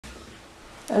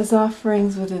as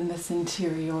offerings within this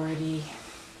interiority,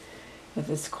 at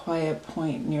this quiet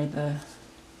point near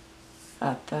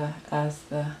as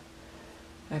the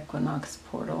equinox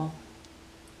portal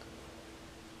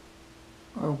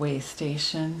or way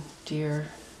station, dear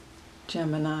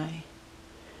Gemini,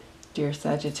 dear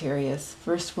Sagittarius.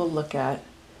 First we'll look at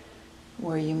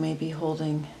where you may be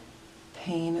holding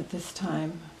pain at this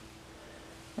time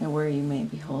and where you may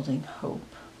be holding hope.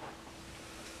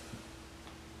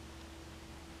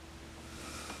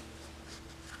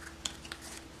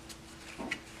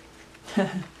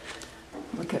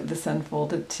 Look at this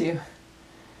unfolded too.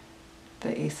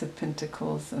 The Ace of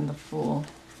Pentacles and the Fool.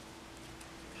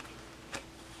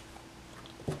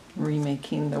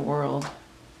 Remaking the world.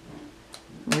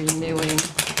 Renewing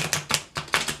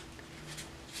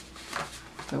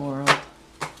the world.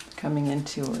 Coming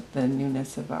into the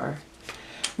newness of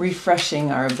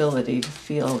refreshing our ability to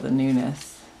feel the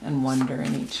newness and wonder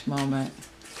in each moment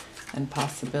and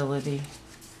possibility.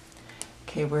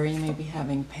 Okay, where you may be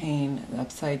having pain,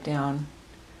 upside down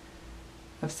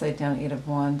Eight of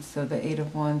Wands. So the Eight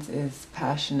of Wands is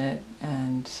passionate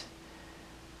and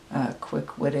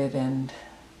quick-witted and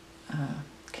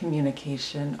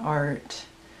communication, art,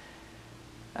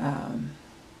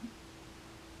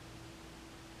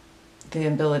 the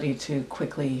ability to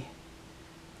quickly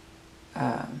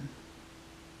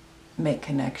make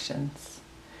connections.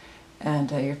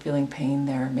 And you're feeling pain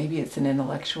there. Maybe it's an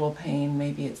intellectual pain,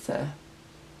 maybe it's a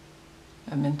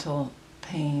mental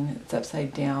pain. It's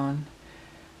upside down.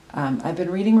 I've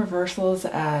been reading reversals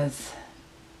as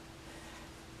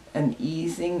an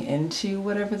easing into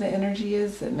whatever the energy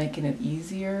is, and making it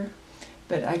easier.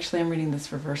 But actually I'm reading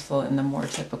this reversal in the more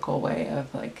typical way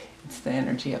of like, it's the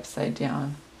energy upside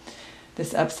down.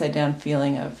 This upside down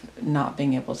feeling of not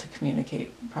being able to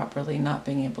communicate properly, not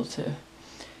being able to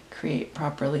create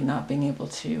properly, not being able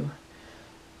to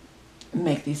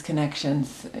make these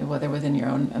connections, whether within your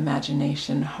own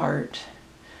imagination, heart,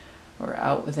 or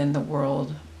out within the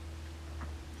world.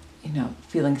 You know,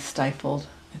 feeling stifled.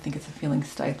 I think it's a feeling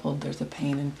stifled. There's a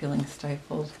pain in feeling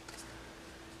stifled.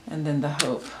 And then the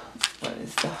hope. What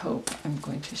is the hope? I'm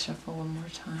going to shuffle one more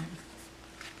time.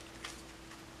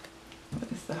 What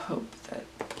is the hope that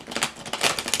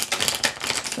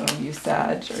some of you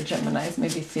Sag or Geminis may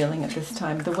be feeling at this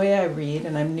time? The way I read,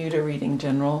 and I'm new to reading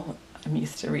general, I'm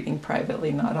used to reading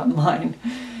privately, not online,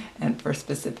 and for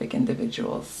specific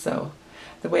individuals. So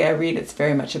the way I read, it's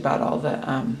very much about all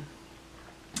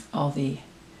the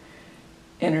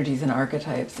energies and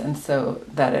archetypes, and so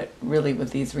that it really, with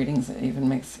these readings, it even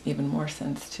makes even more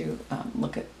sense to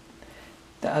look at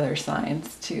the other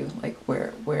signs too, like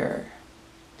where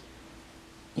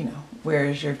you know, where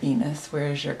is your Venus, where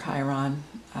is your Chiron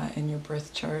in your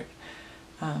birth chart,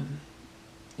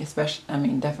 especially, I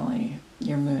mean, definitely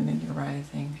your moon and your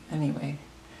rising. Anyway,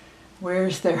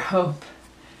 where's their hope?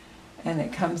 And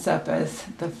it comes up as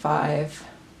the Five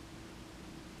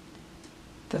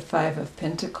of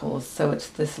Pentacles. So it's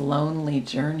this lonely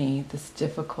journey, this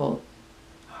difficult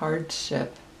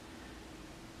hardship.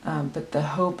 But the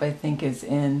hope, I think, is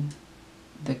in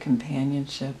the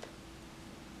companionship,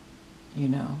 you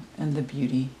know, and the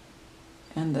beauty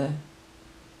and the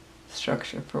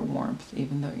structure for warmth,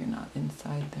 even though you're not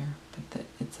inside there. But that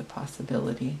it's a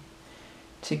possibility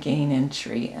to gain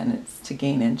entry, and it's to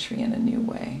gain entry in a new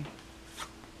way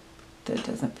that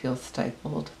doesn't feel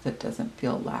stifled, that doesn't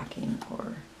feel lacking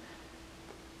or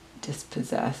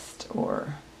dispossessed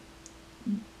or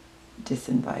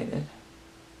disinvited.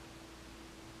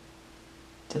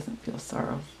 Doesn't feel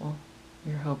sorrowful.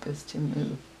 Your hope is to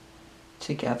move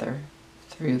together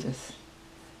through this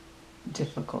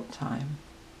difficult time.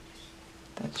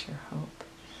 That's your hope.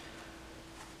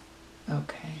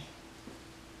 Okay.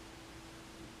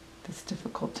 This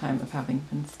difficult time of having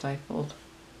been stifled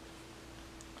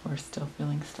or still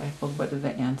feeling stifled. What do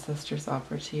the ancestors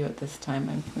offer to you at this time?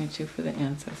 I'm going to, for the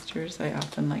ancestors, I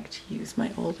often like to use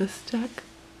my oldest deck.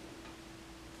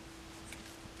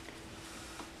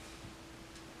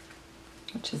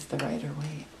 Which is the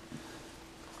Rider-Waite.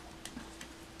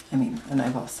 I mean, and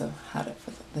I've also had it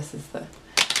for this is the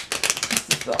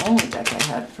only deck I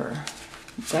had for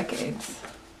decades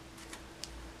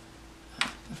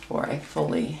before I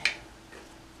fully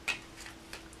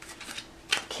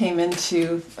came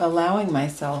into allowing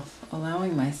myself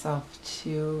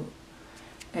to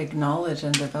acknowledge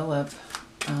and develop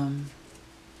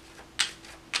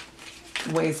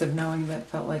ways of knowing that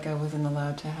felt like I wasn't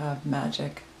allowed to have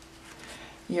magic.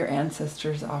 Your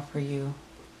ancestors offer you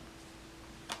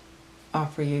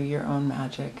your own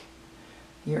magic,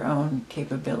 your own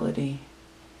capability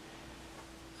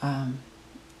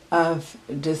of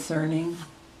discerning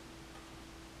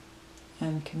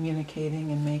and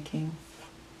communicating and making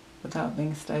without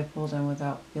being stifled and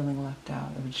without feeling left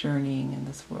out, of journeying in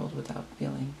this world without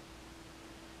feeling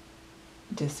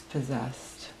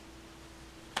dispossessed.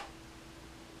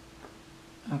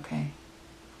 Okay.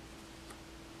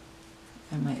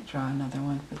 I might draw another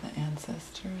one for the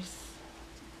ancestors.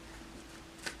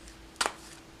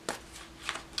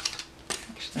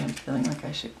 Actually, I'm feeling like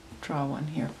I should draw one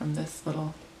here from this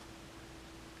little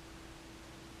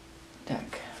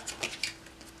deck.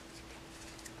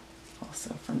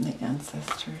 Also from the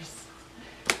ancestors.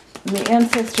 And the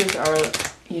ancestors are,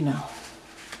 you know,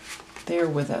 they're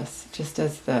with us, just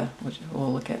as which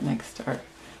we'll look at next,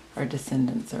 our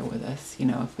descendants are with us. You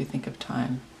know, if we think of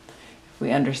time, if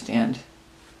we understand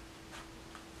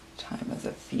time as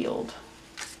a field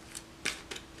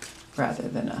rather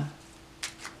than a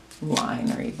line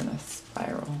or even a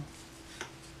spiral.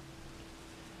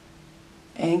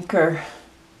 Anchor.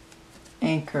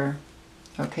 Anchor.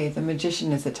 Okay, the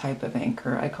magician is a type of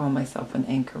anchor. I call myself an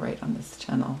anchor right on this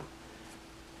channel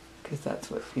because that's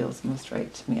what feels most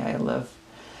right to me. I love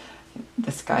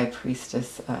the Sky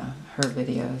Priestess, her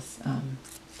videos.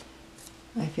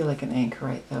 I feel like an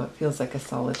anchorite, though. It feels like a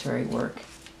solitary work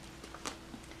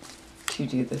to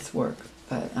do this work,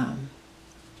 but and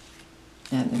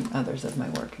in others of my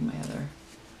work in my other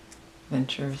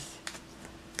ventures.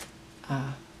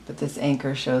 But this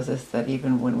anchor shows us that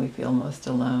even when we feel most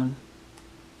alone,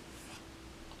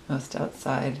 most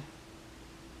outside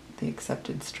the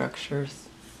accepted structures,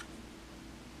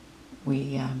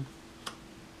 we are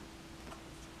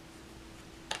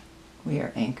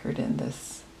anchored in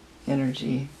this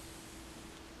energy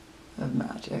of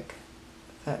magic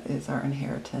that is our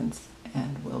inheritance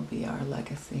and will be our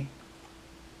legacy.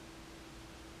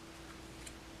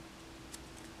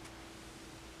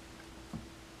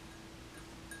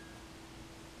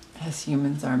 As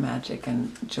humans, our magic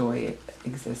and joy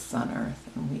exists on earth,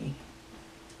 and we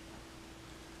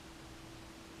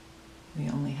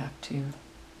only have to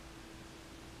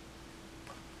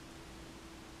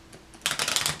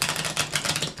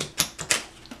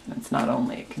it's not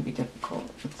only, it can be difficult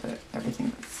with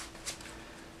everything that's,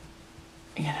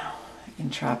 you know,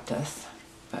 entrapped us,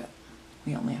 but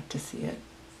we only have to see it.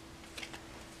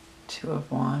 Two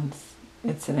of Wands.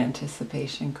 It's an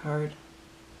anticipation card.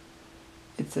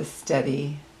 It's a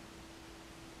steady,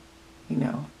 you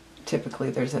know,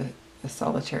 typically there's a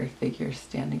solitary figure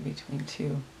standing between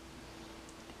two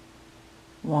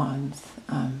wands.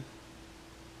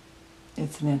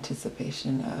 It's an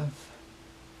anticipation of,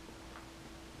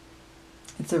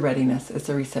 it's a readiness, it's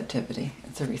a receptivity,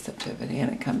 and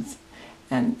it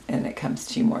comes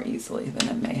to you more easily than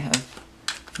it may have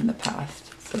in the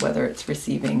past. So whether it's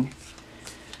receiving,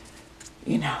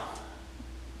 you know,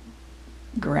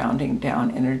 grounding down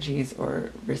energies,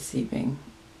 or receiving,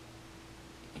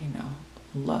 you know,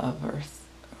 love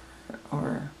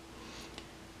or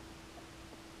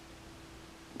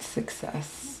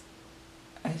success,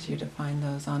 as you define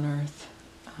those on earth,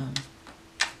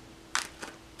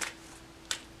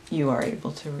 you are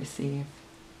able to receive.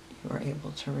 You are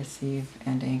able to receive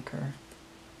and anchor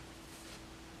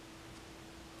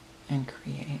and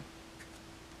create.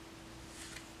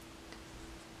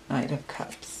 Knight of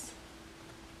Cups.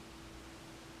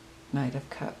 Knight of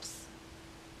Cups.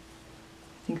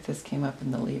 I think this came up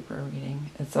in the Libra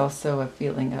reading. It's also a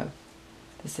feeling of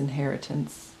this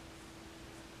inheritance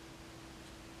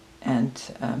and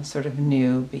sort of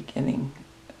new beginning,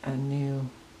 a new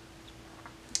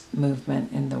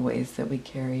movement in the ways that we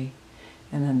carry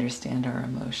and understand our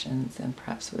emotions, and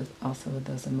perhaps also with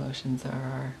those emotions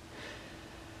are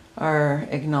our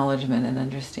acknowledgement and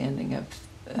understanding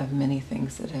of many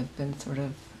things that have been sort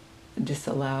of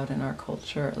disallowed in our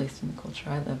culture, at least in the culture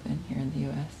I live in here in the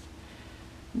U.S.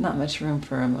 Not much room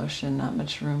for emotion, not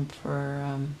much room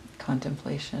for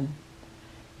contemplation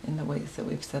in the ways that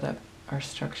we've set up our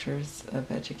structures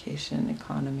of education,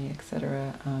 economy,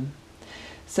 etc.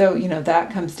 So, you know,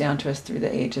 that comes down to us through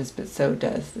the ages, but so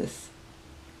does this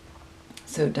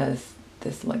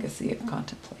legacy of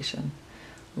contemplation,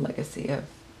 legacy of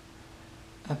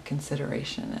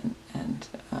consideration and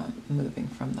moving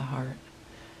from the heart,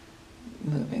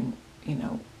 moving, you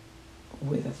know,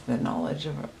 with the knowledge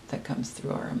that comes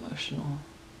through our emotional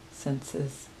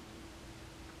senses.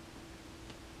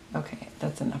 Okay,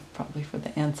 that's enough probably for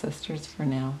the ancestors for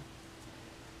now.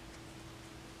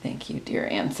 Thank you, dear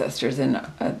ancestors,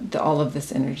 and all of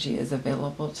this energy is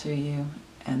available to you,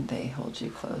 and they hold you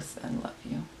close and love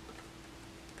you.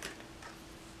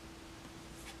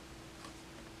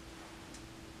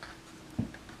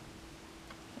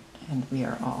 And we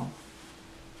are all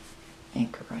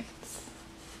anchorites.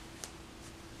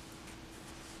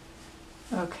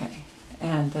 Okay,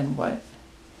 and then what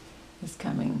is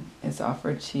coming is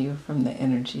offered to you from the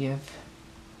energy of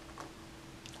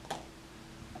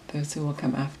those who will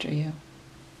come after you.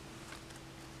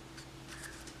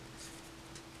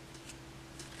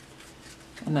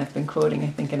 And I've been quoting, I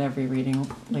think, in every reading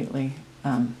lately,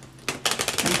 and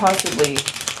possibly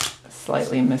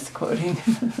slightly misquoting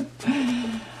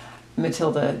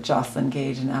Matilda Jocelyn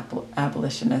Gage, an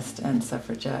abolitionist and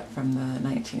suffragette from the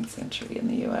 19th century in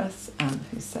the US,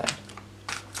 who said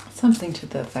something to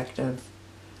the effect of,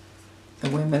 the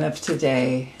women of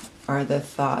today are the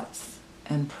thoughts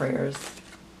and prayers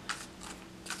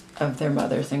of their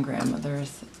mothers and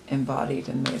grandmothers embodied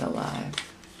and made alive.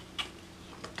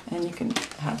 And you can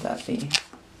have that be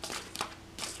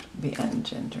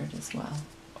ungendered as well,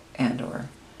 and or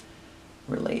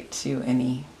relate to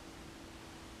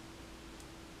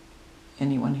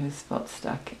anyone who's felt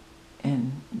stuck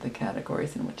in the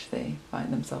categories in which they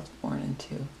find themselves born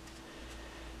into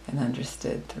and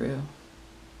understood through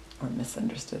or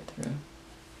misunderstood through.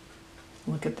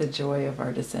 Look at the joy of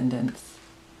our descendants,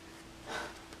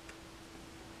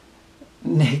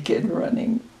 naked,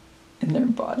 running in their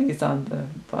bodies on the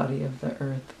body of the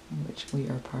earth, in which we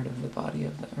are part of the body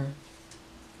of the earth.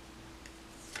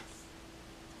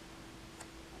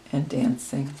 And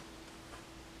dancing.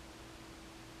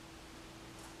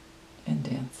 And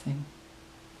dancing.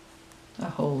 A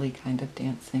holy kind of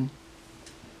dancing.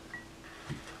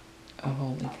 A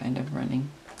holy kind of running.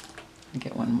 I'll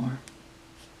get one more.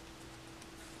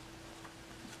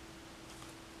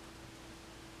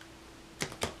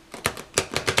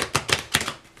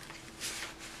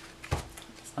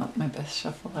 It's not my best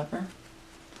shuffle ever.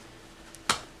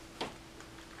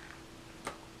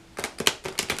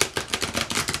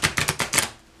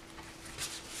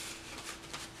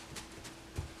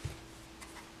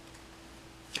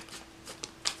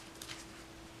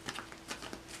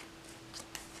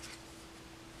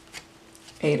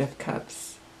 Eight of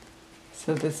Cups.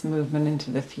 So this movement into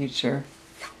the future,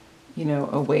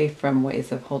 away from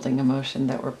ways of holding emotion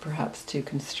that were perhaps too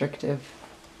constrictive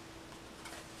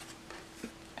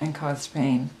and caused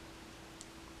pain,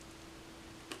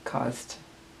 caused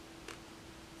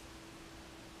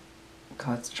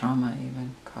trauma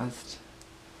even,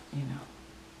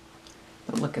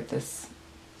 but look at this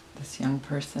young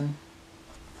person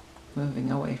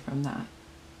moving away from that.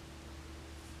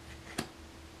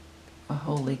 A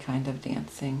holy kind of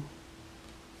dancing,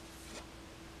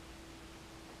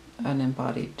 an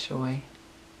embodied joy.